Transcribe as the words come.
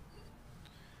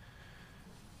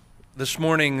This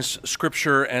morning's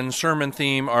scripture and sermon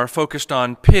theme are focused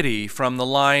on pity from the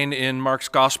line in Mark's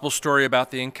gospel story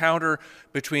about the encounter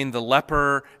between the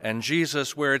leper and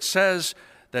Jesus, where it says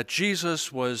that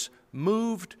Jesus was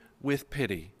moved with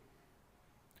pity.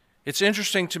 It's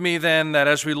interesting to me then that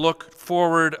as we look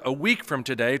forward a week from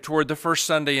today toward the first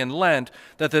Sunday in Lent,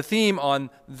 that the theme on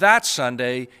that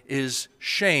Sunday is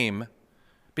shame,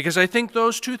 because I think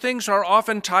those two things are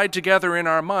often tied together in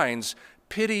our minds,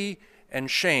 pity and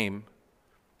shame.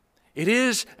 It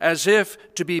is as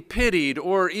if to be pitied,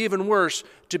 or even worse,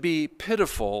 to be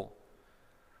pitiful,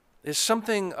 is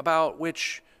something about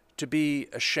which to be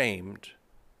ashamed.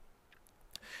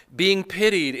 Being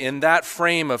pitied in that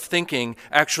frame of thinking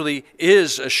actually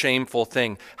is a shameful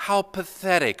thing. How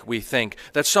pathetic we think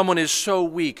that someone is so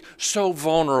weak, so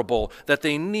vulnerable, that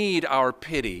they need our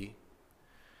pity.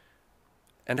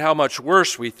 And how much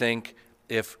worse we think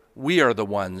if we are the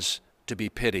ones to be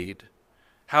pitied.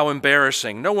 How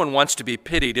embarrassing. No one wants to be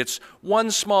pitied. It's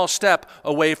one small step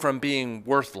away from being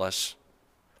worthless.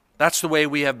 That's the way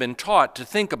we have been taught to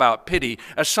think about pity,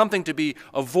 as something to be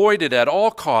avoided at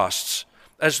all costs,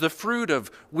 as the fruit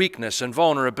of weakness and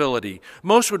vulnerability.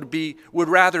 Most would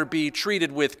rather be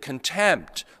treated with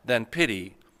contempt than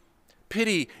pity.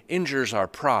 Pity injures our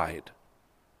pride.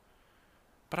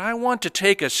 But I want to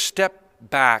take a step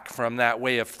back from that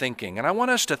way of thinking, and I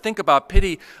want us to think about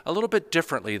pity a little bit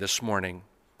differently this morning.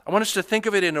 I want us to think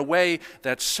of it in a way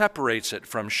that separates it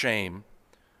from shame.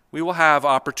 We will have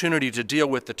opportunity to deal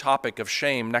with the topic of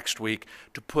shame next week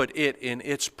to put it in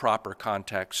its proper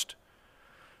context.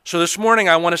 So this morning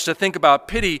I want us to think about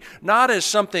pity not as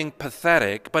something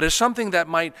pathetic, but as something that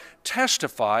might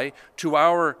testify to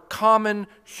our common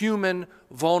human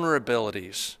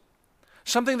vulnerabilities.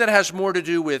 Something that has more to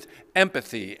do with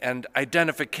empathy and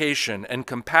identification and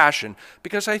compassion,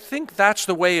 because I think that's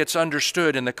the way it's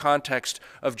understood in the context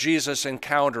of Jesus'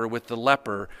 encounter with the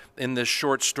leper in this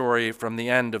short story from the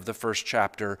end of the first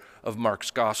chapter of Mark's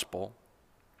Gospel.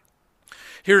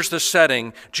 Here's the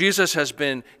setting. Jesus has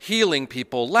been healing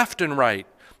people left and right.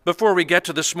 Before we get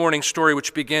to this morning's story,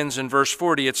 which begins in verse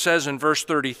 40, it says in verse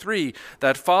 33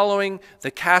 that following the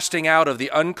casting out of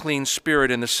the unclean spirit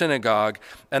in the synagogue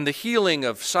and the healing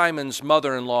of Simon's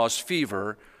mother-in-law's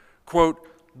fever, quote,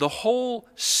 the whole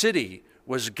city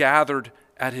was gathered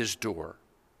at his door.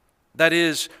 That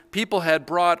is, people had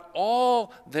brought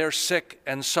all their sick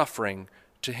and suffering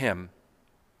to him.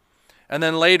 And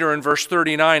then later in verse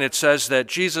 39, it says that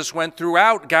Jesus went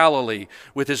throughout Galilee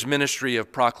with his ministry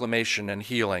of proclamation and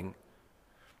healing.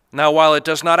 Now, while it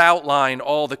does not outline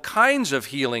all the kinds of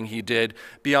healing he did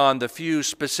beyond the few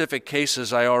specific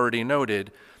cases I already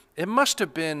noted, it must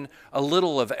have been a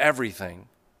little of everything.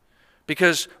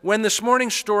 Because when this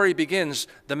morning's story begins,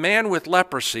 the man with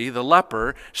leprosy, the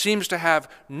leper, seems to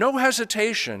have no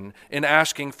hesitation in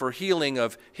asking for healing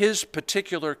of his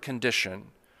particular condition.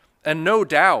 And no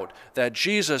doubt that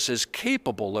Jesus is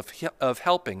capable of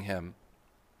helping him.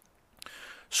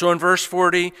 So in verse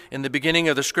 40, in the beginning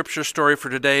of the scripture story for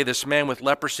today, this man with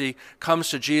leprosy comes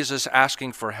to Jesus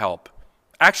asking for help.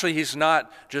 Actually, he's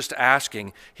not just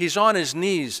asking. He's on his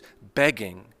knees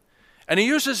begging. And he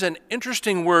uses an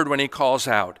interesting word when he calls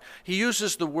out. He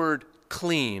uses the word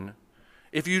clean.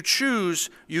 If you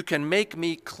choose, you can make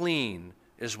me clean,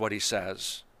 is what he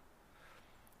says.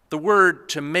 The word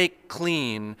to make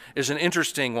clean is an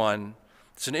interesting one.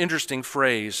 It's an interesting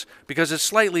phrase because it's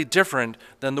slightly different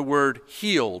than the word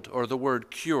healed or the word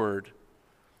cured.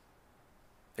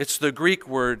 It's the Greek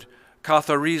word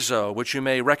katharizo, which you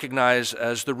may recognize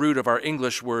as the root of our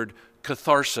English word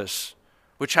catharsis,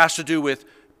 which has to do with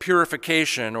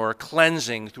purification or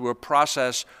cleansing through a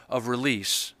process of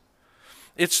release.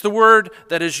 It's the word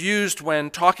that is used when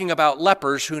talking about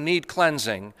lepers who need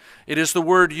cleansing. It is the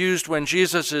word used when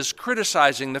Jesus is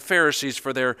criticizing the Pharisees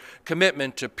for their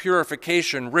commitment to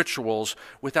purification rituals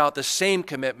without the same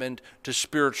commitment to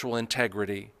spiritual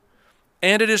integrity.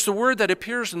 And it is the word that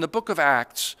appears in the book of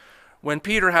Acts when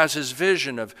Peter has his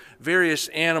vision of various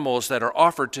animals that are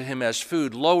offered to him as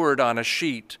food lowered on a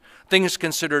sheet, things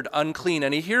considered unclean,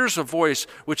 and he hears a voice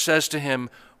which says to him,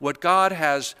 "What God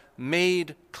has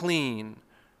made clean,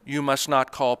 you must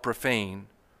not call profane."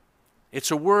 It's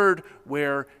a word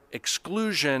where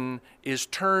exclusion is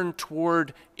turned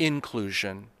toward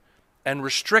inclusion and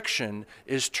restriction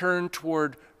is turned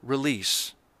toward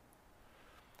release.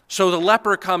 So the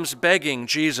leper comes begging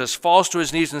Jesus, falls to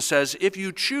his knees and says, "If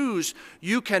you choose,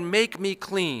 you can make me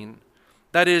clean."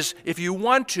 That is, if you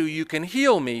want to, you can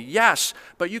heal me, yes,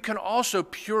 but you can also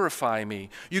purify me.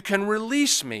 You can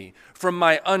release me from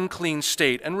my unclean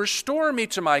state and restore me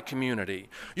to my community.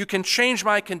 You can change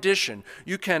my condition.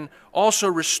 You can also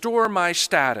restore my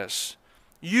status.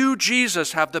 You,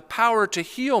 Jesus, have the power to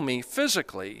heal me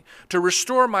physically, to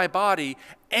restore my body,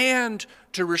 and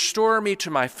to restore me to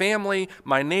my family,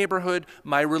 my neighborhood,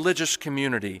 my religious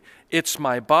community. It's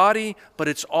my body, but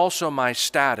it's also my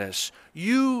status.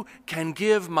 You can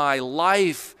give my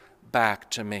life back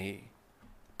to me.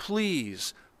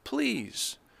 Please,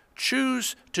 please,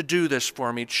 choose to do this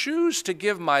for me. Choose to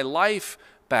give my life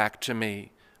back to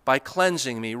me by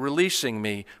cleansing me, releasing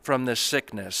me from this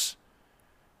sickness.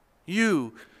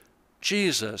 You,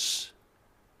 Jesus,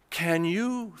 can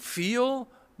you feel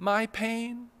my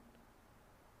pain?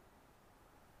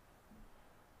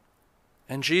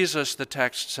 And Jesus, the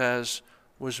text says,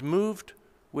 was moved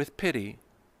with pity.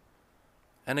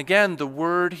 And again, the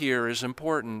word here is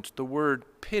important, the word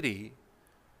pity,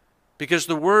 because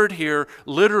the word here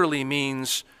literally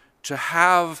means to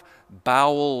have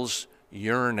bowels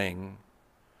yearning.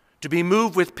 To be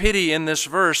moved with pity in this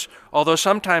verse, although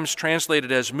sometimes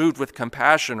translated as moved with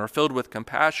compassion or filled with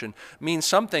compassion, means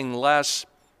something less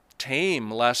tame,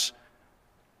 less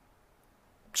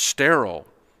sterile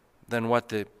than what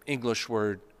the English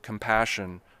word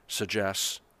compassion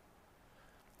suggests.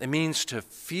 It means to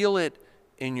feel it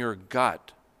in your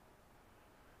gut.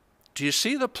 Do you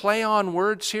see the play on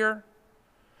words here?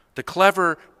 The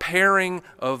clever pairing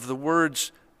of the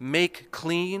words make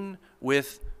clean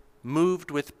with moved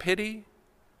with pity?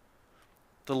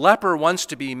 The leper wants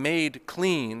to be made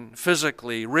clean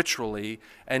physically, ritually,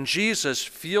 and Jesus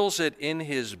feels it in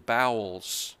his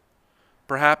bowels,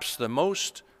 perhaps the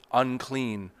most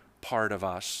unclean part of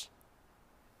us.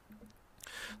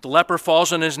 The leper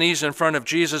falls on his knees in front of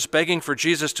Jesus, begging for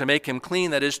Jesus to make him clean,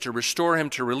 that is, to restore him,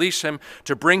 to release him,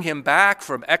 to bring him back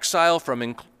from exile,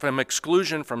 from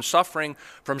exclusion, from suffering,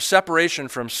 from separation,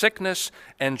 from sickness.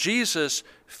 And Jesus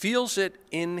feels it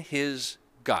in his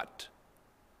gut.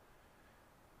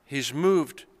 He's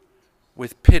moved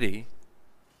with pity.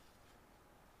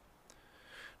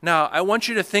 Now, I want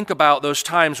you to think about those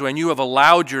times when you have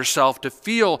allowed yourself to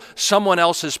feel someone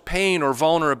else's pain or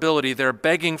vulnerability, their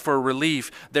begging for relief,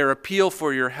 their appeal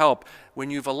for your help, when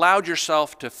you've allowed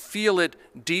yourself to feel it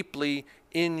deeply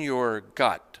in your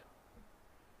gut.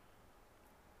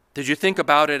 Did you think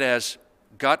about it as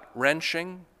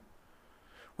gut-wrenching?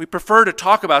 We prefer to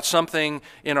talk about something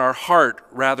in our heart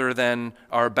rather than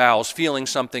our bowels, feeling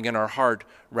something in our heart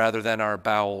rather than our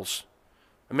bowels.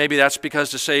 Maybe that's because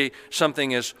to say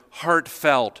something is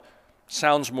heartfelt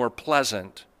sounds more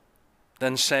pleasant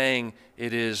than saying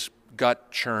it is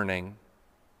gut-churning.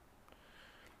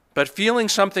 But feeling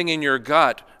something in your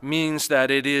gut means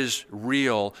that it is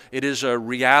real. It is a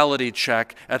reality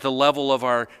check at the level of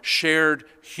our shared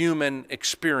human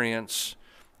experience.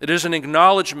 It is an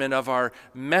acknowledgement of our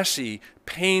messy,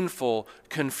 painful,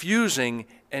 confusing,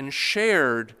 and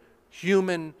shared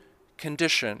human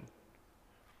condition.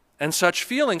 And such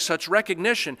feeling, such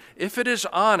recognition, if it is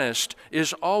honest,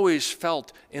 is always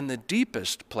felt in the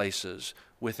deepest places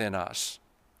within us.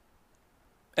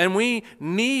 And we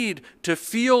need to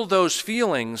feel those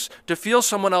feelings, to feel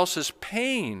someone else's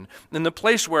pain in the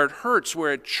place where it hurts,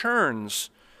 where it churns.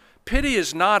 Pity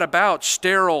is not about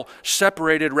sterile,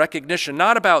 separated recognition,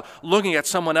 not about looking at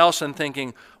someone else and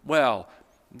thinking, well,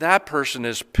 that person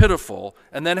is pitiful,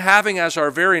 and then having as our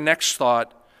very next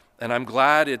thought, and I'm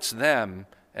glad it's them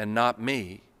and not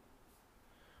me.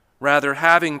 Rather,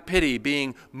 having pity,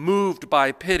 being moved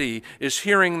by pity, is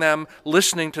hearing them,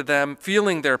 listening to them,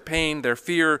 feeling their pain, their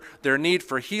fear, their need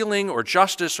for healing or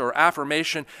justice or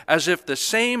affirmation, as if the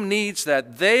same needs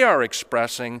that they are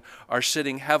expressing are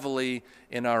sitting heavily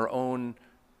in our own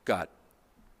gut.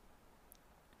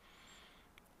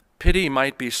 Pity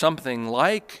might be something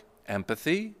like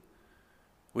empathy,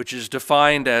 which is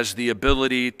defined as the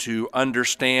ability to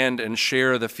understand and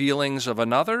share the feelings of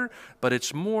another, but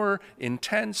it's more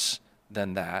intense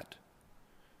than that.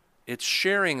 It's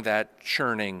sharing that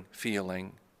churning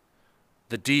feeling,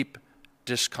 the deep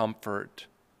discomfort,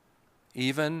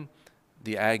 even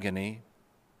the agony.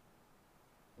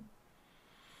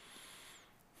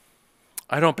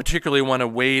 I don't particularly want to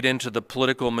wade into the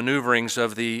political maneuverings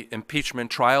of the impeachment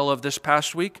trial of this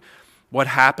past week, what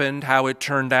happened, how it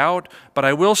turned out, but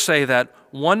I will say that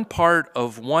one part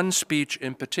of one speech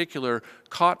in particular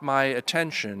caught my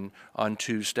attention on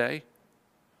Tuesday.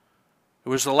 It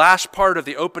was the last part of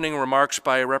the opening remarks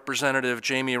by Representative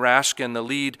Jamie Raskin, the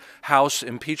lead House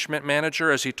impeachment manager,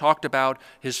 as he talked about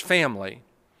his family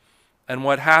and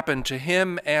what happened to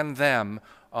him and them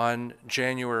on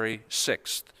January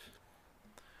 6th.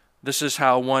 This is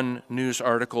how one news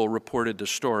article reported the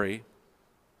story.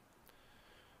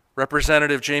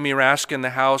 Representative Jamie Raskin,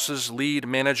 the House's lead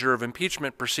manager of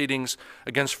impeachment proceedings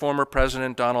against former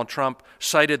President Donald Trump,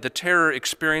 cited the terror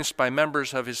experienced by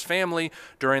members of his family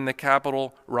during the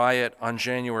Capitol riot on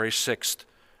January 6th,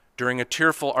 during a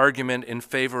tearful argument in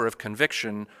favor of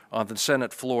conviction on the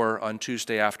Senate floor on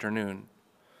Tuesday afternoon.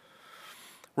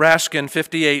 Raskin,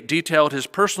 58, detailed his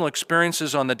personal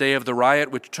experiences on the day of the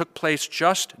riot, which took place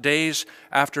just days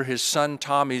after his son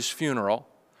Tommy's funeral.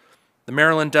 The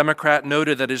Maryland Democrat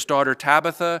noted that his daughter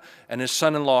Tabitha and his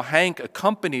son-in-law Hank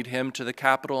accompanied him to the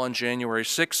Capitol on January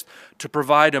 6th to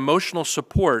provide emotional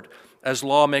support as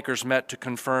lawmakers met to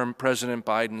confirm President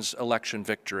Biden's election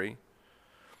victory.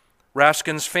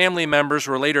 Raskin's family members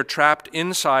were later trapped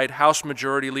inside House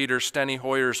Majority Leader Steny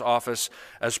Hoyer's office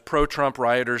as pro-Trump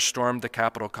rioters stormed the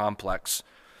Capitol complex.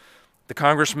 The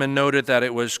congressman noted that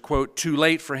it was, quote, too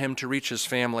late for him to reach his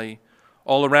family.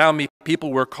 All around me,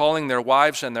 people were calling their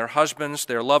wives and their husbands,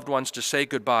 their loved ones, to say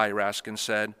goodbye, Raskin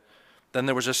said. Then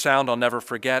there was a sound I'll never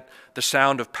forget, the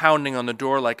sound of pounding on the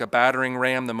door like a battering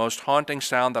ram, the most haunting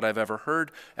sound that I've ever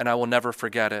heard, and I will never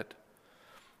forget it.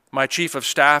 My chief of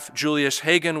staff, Julius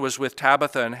Hagan, was with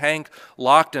Tabitha and Hank,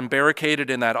 locked and barricaded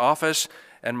in that office,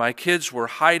 and my kids were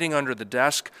hiding under the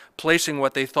desk, placing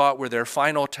what they thought were their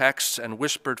final texts and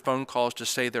whispered phone calls to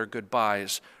say their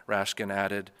goodbyes, Raskin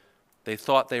added. They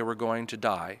thought they were going to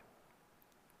die.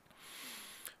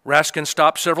 Raskin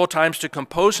stopped several times to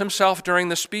compose himself during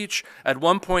the speech. At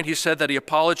one point, he said that he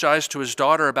apologized to his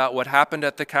daughter about what happened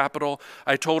at the Capitol.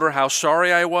 I told her how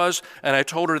sorry I was, and I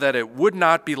told her that it would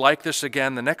not be like this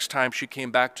again the next time she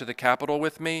came back to the Capitol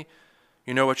with me.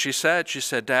 You know what she said? She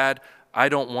said, Dad, I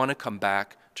don't want to come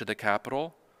back to the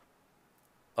Capitol.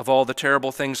 Of all the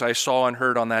terrible things I saw and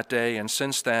heard on that day, and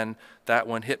since then, that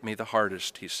one hit me the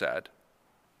hardest, he said.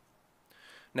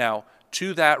 Now,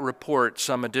 to that report,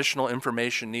 some additional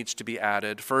information needs to be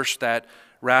added. First, that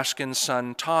Raskin's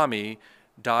son Tommy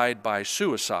died by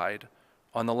suicide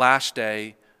on the last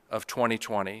day of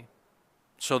 2020.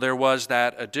 So there was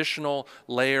that additional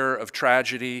layer of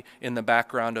tragedy in the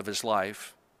background of his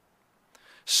life.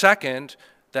 Second,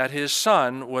 that his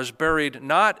son was buried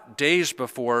not days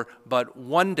before, but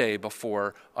one day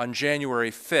before, on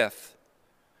January 5th,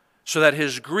 so that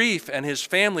his grief and his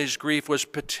family's grief was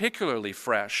particularly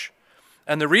fresh.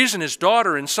 And the reason his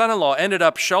daughter and son-in-law ended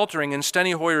up sheltering in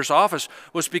Steny Hoyer's office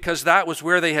was because that was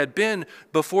where they had been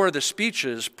before the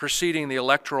speeches preceding the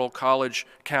Electoral College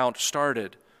count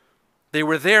started. They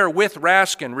were there with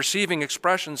Raskin, receiving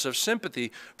expressions of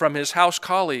sympathy from his House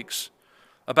colleagues,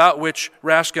 about which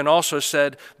Raskin also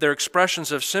said, their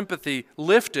expressions of sympathy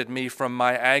lifted me from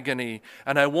my agony,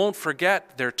 and I won't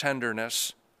forget their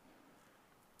tenderness.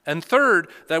 And third,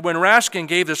 that when Raskin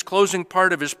gave this closing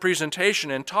part of his presentation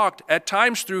and talked, at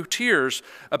times through tears,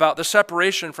 about the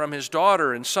separation from his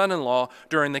daughter and son-in-law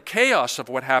during the chaos of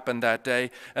what happened that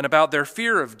day, and about their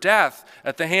fear of death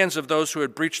at the hands of those who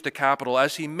had breached the Capitol,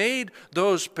 as he made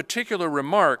those particular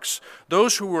remarks,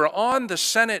 those who were in the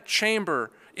Senate chamber,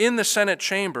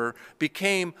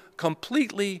 became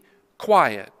completely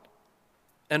quiet.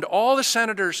 And all the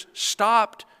senators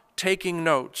stopped taking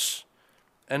notes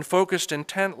and focused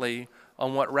intently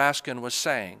on what Raskin was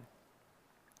saying.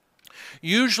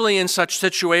 Usually in such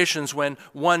situations when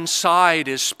one side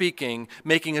is speaking,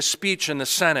 making a speech in the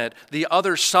Senate, the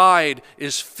other side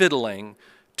is fiddling,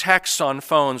 texts on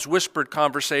phones, whispered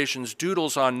conversations,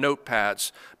 doodles on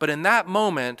notepads. But in that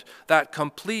moment, that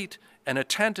complete and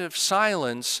attentive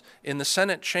silence in the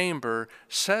Senate chamber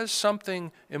says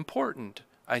something important,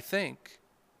 I think.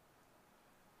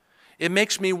 It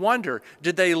makes me wonder,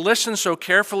 did they listen so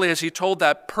carefully as he told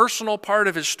that personal part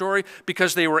of his story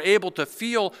because they were able to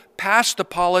feel past the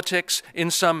politics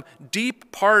in some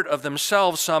deep part of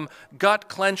themselves, some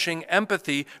gut-clenching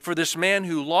empathy for this man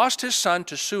who lost his son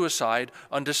to suicide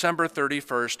on December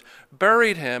 31st,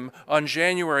 buried him on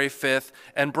January 5th,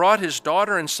 and brought his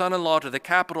daughter and son-in-law to the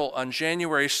Capitol on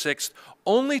January 6th,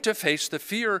 only to face the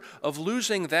fear of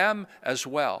losing them as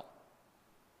well?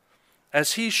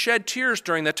 As he shed tears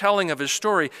during the telling of his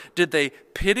story, did they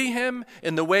pity him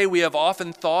in the way we have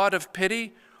often thought of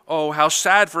pity? Oh, how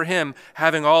sad for him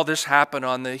having all this happen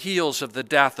on the heels of the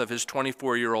death of his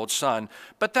 24-year-old son.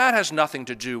 But that has nothing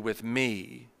to do with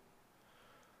me.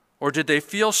 Or did they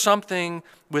feel something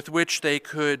with which they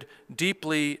could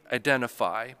deeply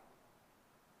identify?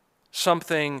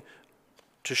 Something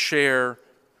to share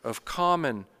of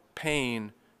common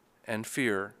pain and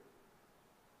fear?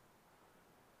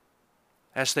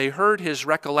 as they heard his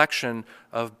recollection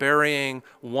of burying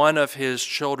one of his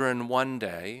children one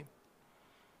day,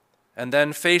 and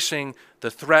then facing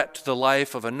the threat to the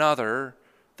life of another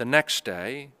the next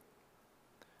day,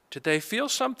 did they feel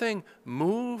something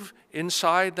move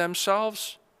inside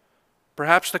themselves?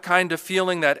 Perhaps the kind of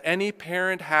feeling that any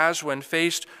parent has when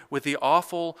faced with the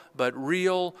awful but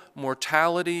real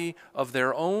mortality of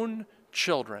their own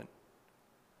children.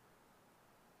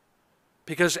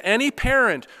 Because any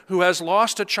parent who has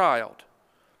lost a child,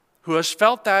 who has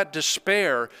felt that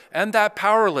despair and that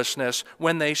powerlessness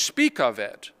when they speak of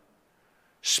it,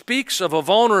 speaks of a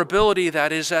vulnerability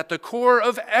that is at the core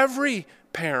of every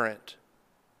parent.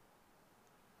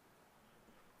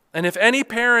 And if any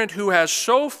parent who has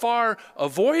so far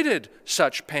avoided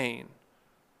such pain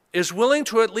is willing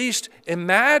to at least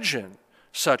imagine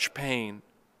such pain,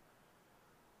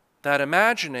 that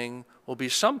imagining will be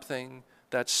something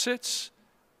that sits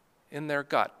in their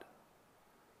gut.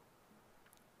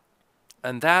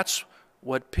 And that's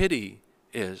what pity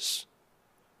is,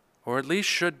 or at least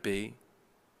should be.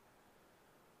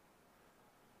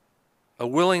 A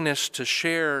willingness to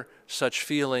share such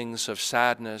feelings of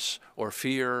sadness or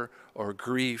fear or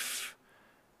grief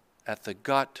at the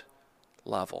gut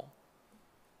level.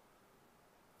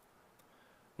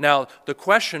 Now, the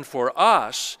question for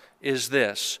us is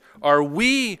this: are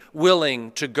we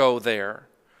willing to go there?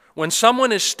 When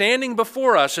someone is standing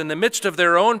before us in the midst of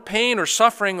their own pain or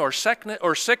suffering or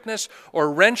sickness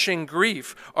or wrenching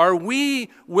grief, are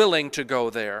we willing to go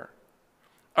there?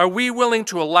 Are we willing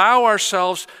to allow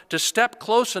ourselves to step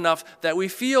close enough that we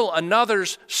feel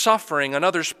another's suffering,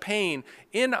 another's pain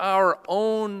in our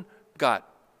own gut?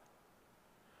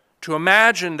 To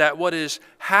imagine that what is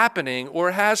happening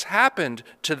or has happened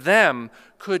to them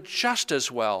could just as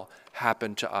well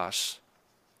happen to us.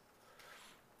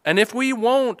 And if we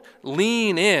won't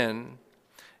lean in,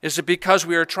 is it because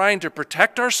we are trying to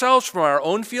protect ourselves from our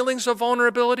own feelings of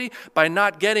vulnerability by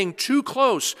not getting too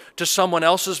close to someone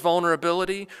else's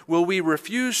vulnerability? Will we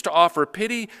refuse to offer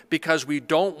pity because we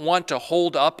don't want to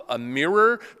hold up a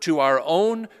mirror to our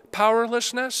own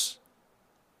powerlessness?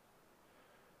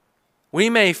 We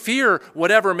may fear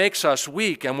whatever makes us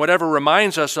weak and whatever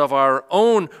reminds us of our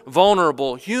own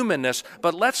vulnerable humanness,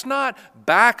 but let's not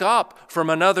back up from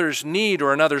another's need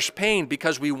or another's pain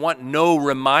because we want no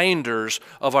reminders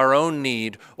of our own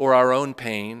need or our own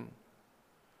pain.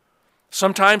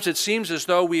 Sometimes it seems as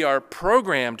though we are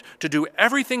programmed to do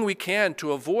everything we can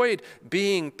to avoid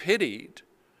being pitied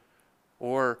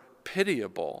or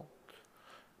pitiable,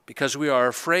 because we are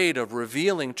afraid of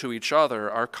revealing to each other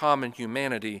our common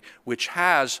humanity, which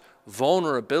has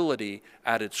vulnerability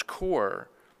at its core.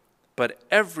 But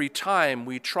every time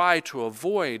we try to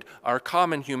avoid our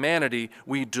common humanity,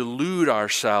 we delude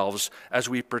ourselves as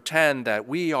we pretend that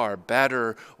we are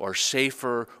better or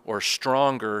safer or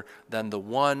stronger than the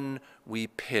one we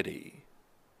pity.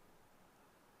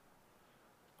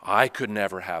 I could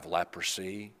never have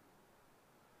leprosy.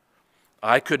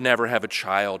 I could never have a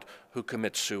child who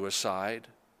commits suicide.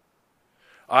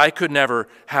 I could never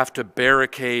have to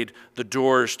barricade the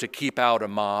doors to keep out a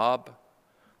mob.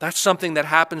 That's something that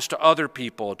happens to other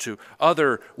people, to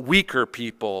other weaker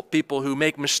people, people who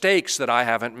make mistakes that I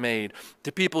haven't made,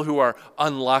 to people who are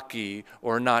unlucky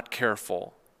or not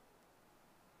careful.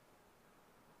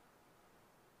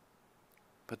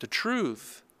 But the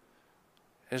truth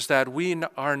is that we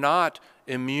are not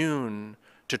immune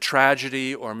to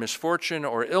tragedy or misfortune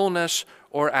or illness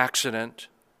or accident.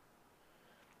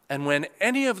 And when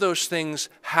any of those things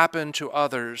happen to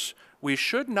others, we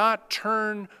should not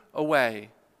turn away,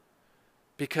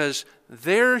 because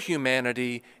their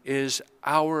humanity is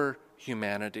our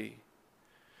humanity.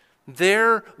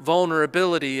 Their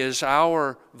vulnerability is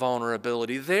our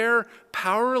vulnerability. Their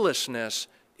powerlessness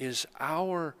is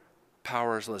our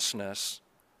powerlessness.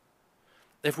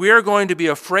 If we are going to be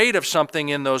afraid of something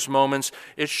in those moments,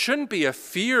 it shouldn't be a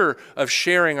fear of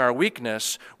sharing our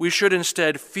weakness. We should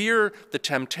instead fear the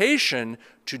temptation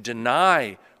to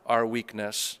deny our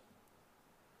weakness.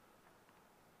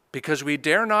 Because we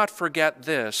dare not forget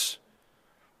this,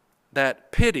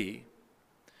 that pity,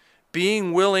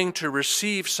 being willing to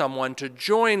receive someone, to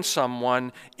join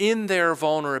someone in their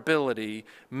vulnerability,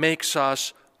 makes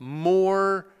us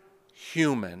more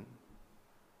human.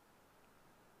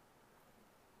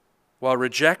 While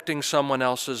rejecting someone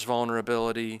else's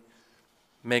vulnerability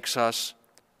makes us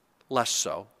less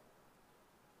so.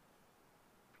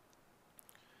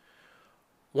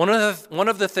 One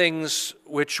of the things to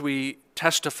which we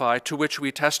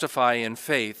testify in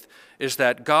faith is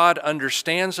that God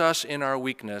understands us in our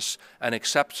weakness and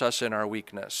accepts us in our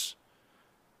weakness.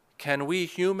 Can we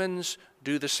humans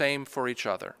do the same for each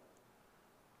other?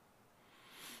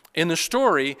 In the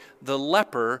story, the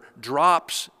leper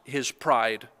drops his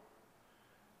pride.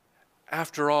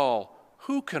 After all,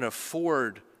 who can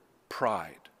afford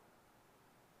pride?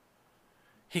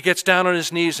 He gets down on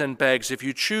his knees and begs, if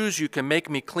you choose, you can make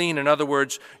me clean. In other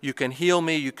words, you can heal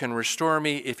me, you can restore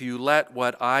me, if you let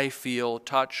what I feel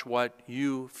touch what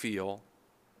you feel.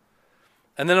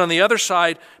 And then on the other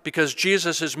side, because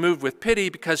Jesus is moved with pity,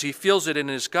 because he feels it in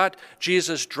his gut,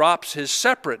 Jesus drops his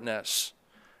separateness.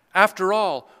 After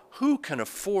all, who can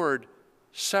afford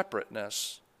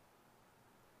separateness?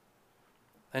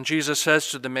 And Jesus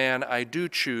says to the man, I do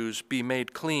choose, be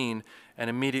made clean. And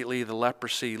immediately the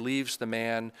leprosy leaves the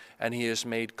man, and he is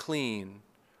made clean,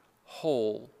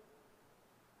 whole.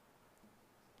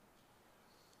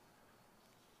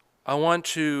 I want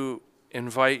to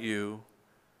invite you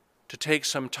to take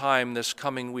some time this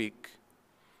coming week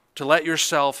to let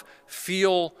yourself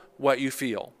feel what you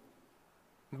feel.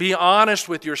 Be honest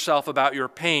with yourself about your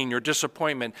pain, your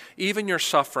disappointment, even your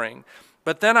suffering.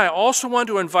 But then I also want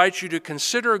to invite you to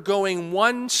consider going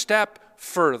one step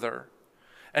further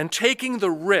and taking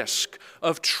the risk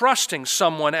of trusting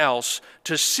someone else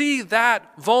to see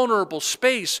that vulnerable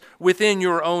space within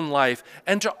your own life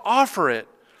and to offer it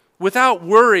without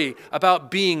worry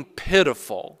about being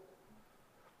pitiful.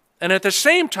 And at the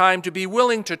same time, to be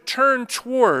willing to turn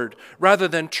toward rather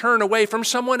than turn away from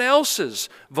someone else's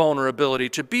vulnerability,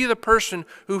 to be the person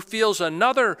who feels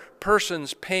another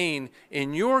person's pain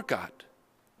in your gut.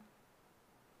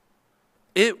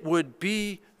 It would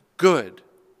be good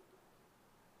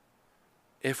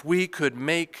if we could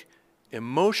make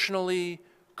emotionally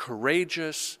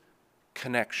courageous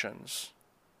connections.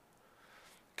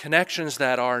 Connections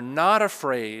that are not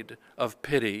afraid of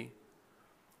pity,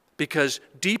 because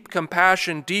deep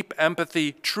compassion, deep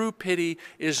empathy, true pity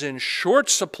is in short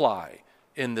supply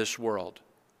in this world.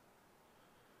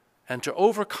 And to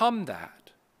overcome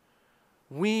that,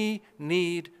 we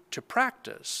need to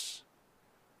practice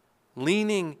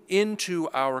leaning into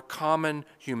our common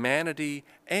humanity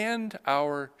and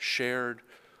our shared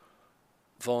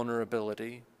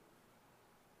vulnerability.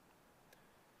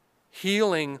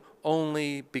 Healing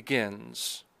only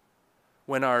begins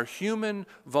when our human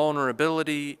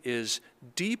vulnerability is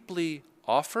deeply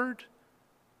offered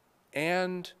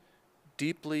and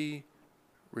deeply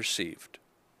received.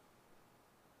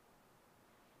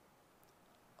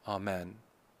 Amen.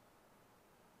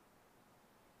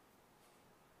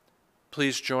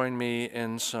 Please join me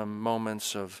in some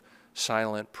moments of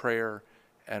silent prayer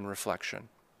and reflection.